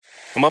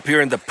I'm up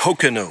here in the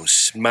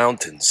Poconos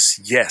Mountains.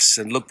 Yes,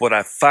 and look what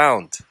I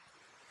found.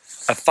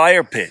 A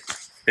fire pit.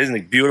 Isn't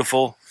it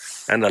beautiful?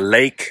 And a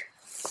lake.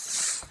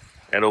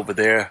 And over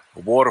there, a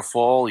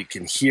waterfall. You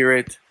can hear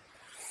it.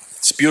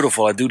 It's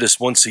beautiful. I do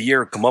this once a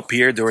year. Come up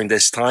here during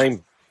this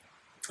time.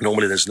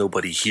 Normally there's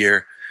nobody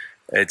here.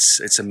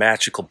 It's a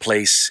magical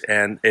place,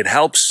 and it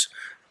helps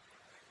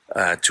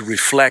to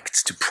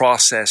reflect, to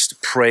process, to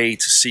pray,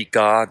 to seek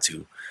God,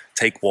 to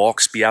take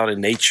walks, be out in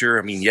nature.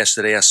 I mean,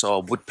 yesterday I saw a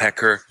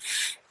woodpecker.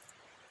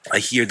 I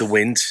hear the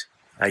wind.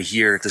 I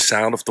hear the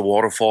sound of the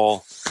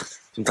waterfall.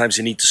 Sometimes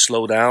you need to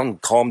slow down,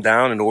 calm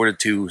down in order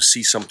to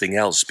see something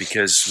else,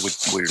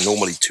 because we're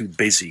normally too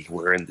busy.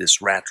 We're in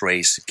this rat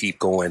race to keep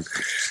going.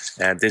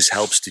 And this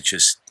helps to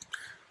just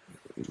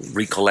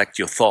recollect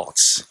your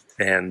thoughts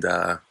and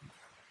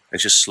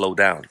just slow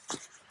down.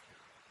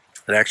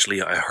 And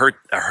actually, I heard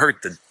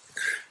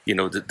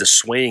the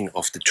swaying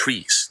of the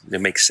trees. They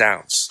make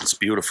sounds. It's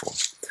beautiful.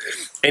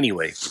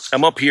 Anyway,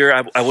 I'm up here.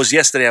 I was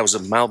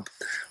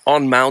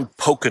on Mount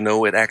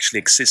Pocono. It actually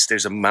exists.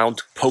 There's a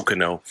Mount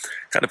Pocono.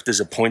 Kind of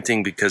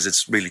disappointing because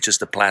it's really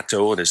just a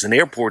plateau. There's an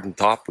airport on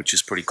top, which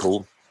is pretty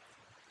cool.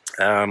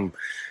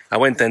 I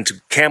went then to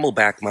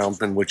Camelback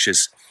Mountain, which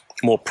is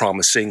more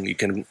promising. You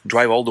can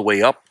drive all the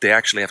way up. They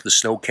actually have the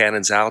snow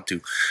cannons out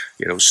to,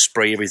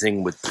 spray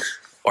everything with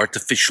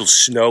artificial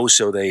snow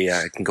so they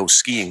can go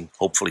skiing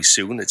hopefully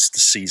soon. It's the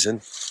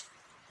season.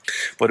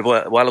 But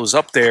while I was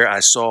up there, I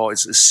saw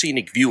it's a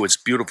scenic view. It's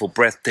beautiful,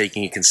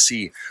 breathtaking. You can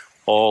see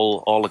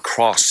all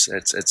across.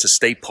 It's a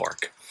state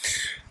park.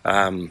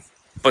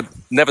 But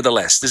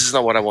nevertheless, this is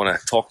not what I want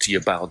to talk to you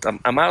about.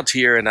 I'm out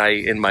here, and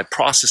in my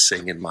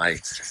processing, in my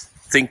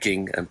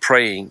thinking and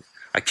praying,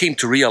 I came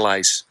to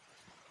realize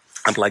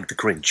I'm like the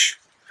Grinch.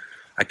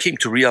 I came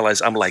to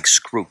realize I'm like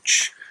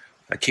Scrooge.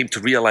 I came to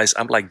realize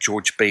I'm like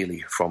George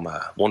Bailey from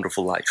A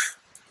Wonderful Life.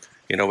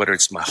 Whether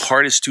it's my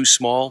heart is too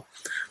small,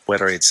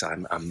 whether it's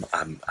I'm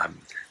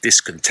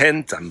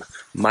discontent, I'm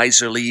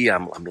miserly,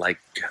 I'm like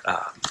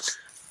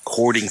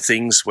hoarding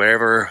things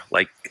wherever,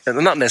 like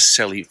not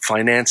necessarily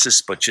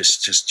finances, but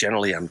just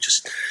generally I'm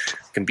just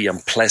can be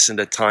unpleasant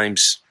at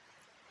times.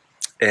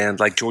 And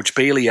like George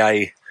Bailey,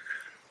 I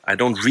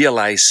don't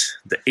realize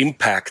the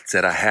impact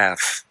that I have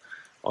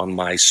on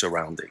my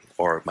surrounding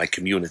or my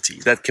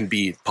community. That can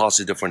be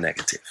positive or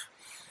negative.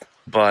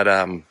 But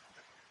I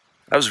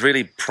was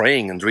really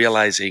praying and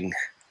realizing,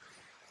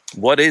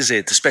 what is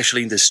it,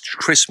 especially in this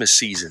Christmas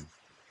season,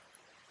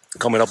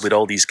 coming up with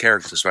all these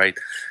characters, right?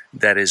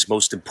 That is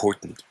most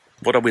important.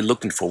 What are we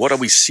looking for? What are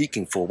we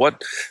seeking for?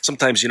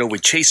 Sometimes, we're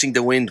chasing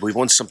the wind. We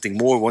want something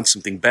more, want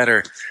something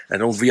better, and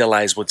don't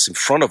realize what's in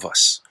front of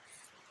us.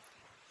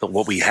 But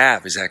what we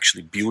have is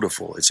actually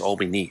beautiful. It's all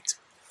we need.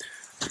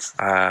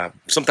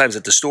 Sometimes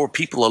at the store,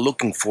 people are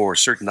looking for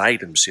certain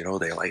items.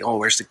 They're like, oh,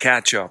 where's the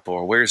ketchup?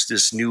 Or where's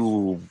this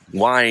new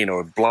wine?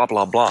 Or blah,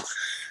 blah, blah.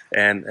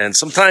 And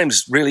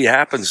sometimes really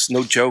happens,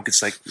 no joke,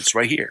 it's like it's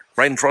right here,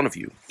 right in front of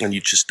you, and you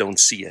just don't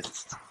see it.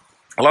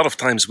 A lot of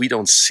times we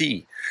don't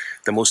see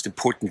the most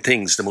important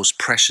things, the most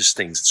precious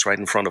things. It's right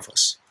in front of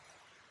us.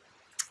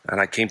 And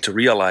I came to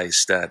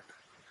realize that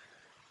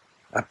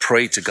I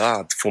pray to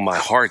God for my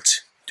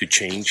heart to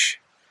change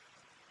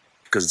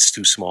because it's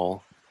too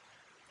small.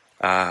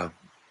 That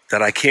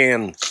I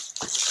can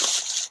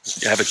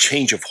have a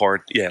change of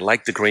heart,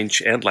 like the Grinch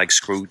and like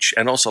Scrooge,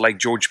 and also like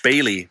George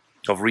Bailey,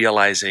 of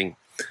realizing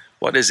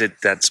what is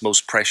it that's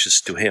most precious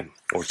to him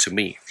or to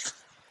me,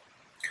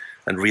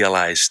 and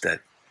realize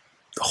that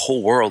the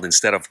whole world,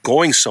 instead of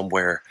going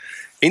somewhere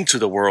into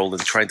the world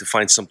and trying to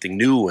find something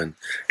new and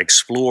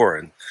explore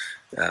and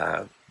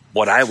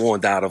what I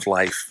want out of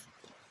life,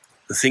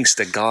 the things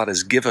that God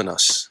has given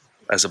us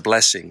as a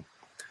blessing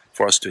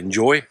for us to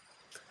enjoy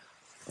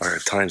are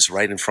at times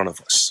right in front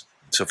of us.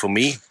 So for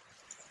me,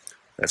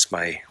 that's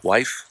my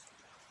wife,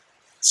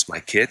 it's my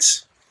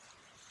kids.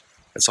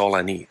 That's all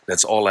I need.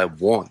 That's all I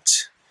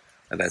want.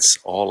 And that's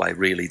all I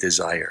really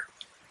desire.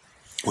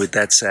 With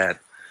that said,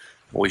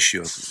 I wish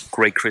you a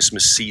great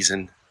Christmas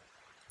season.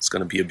 It's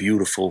going to be a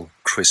beautiful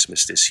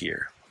Christmas this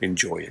year.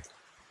 Enjoy it.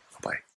 Bye-bye.